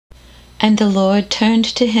And the Lord turned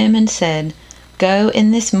to him and said, Go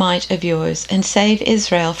in this might of yours, and save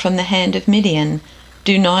Israel from the hand of Midian.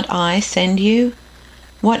 Do not I send you?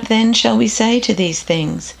 What then shall we say to these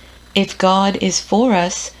things? If God is for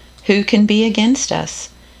us, who can be against us?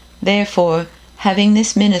 Therefore, having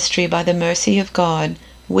this ministry by the mercy of God,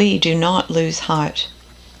 we do not lose heart.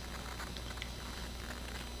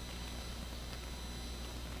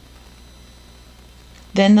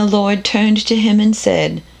 Then the Lord turned to him and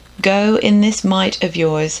said, Go in this might of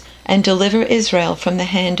yours, and deliver Israel from the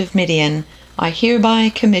hand of Midian. I hereby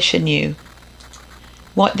commission you.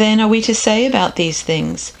 What then are we to say about these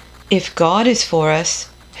things? If God is for us,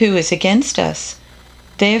 who is against us?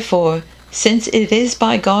 Therefore, since it is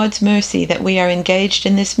by God's mercy that we are engaged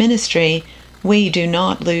in this ministry, we do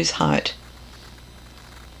not lose heart.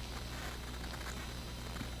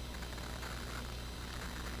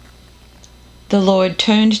 The Lord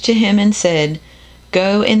turned to him and said,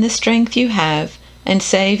 Go in the strength you have, and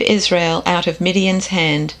save Israel out of Midian's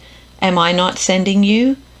hand. Am I not sending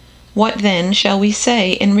you? What then shall we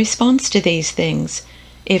say in response to these things?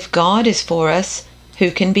 If God is for us, who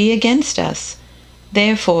can be against us?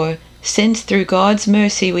 Therefore, since through God's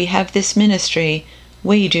mercy we have this ministry,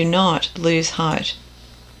 we do not lose heart.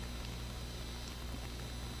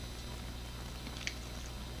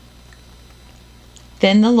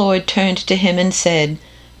 Then the Lord turned to him and said,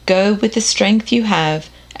 Go with the strength you have,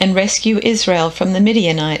 and rescue Israel from the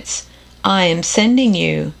Midianites. I am sending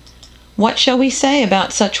you. What shall we say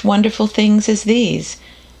about such wonderful things as these?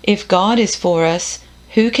 If God is for us,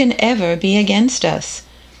 who can ever be against us?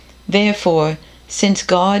 Therefore, since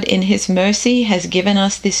God in his mercy has given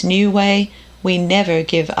us this new way, we never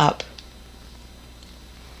give up.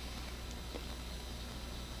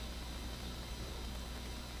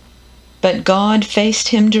 But God faced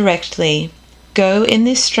him directly. Go in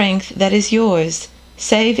this strength that is yours.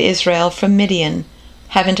 Save Israel from Midian.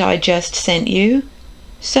 Haven't I just sent you?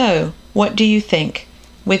 So, what do you think?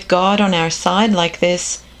 With God on our side like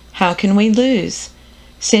this, how can we lose?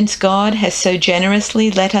 Since God has so generously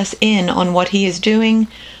let us in on what he is doing,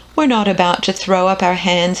 we're not about to throw up our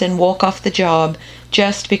hands and walk off the job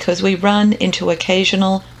just because we run into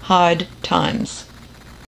occasional hard times.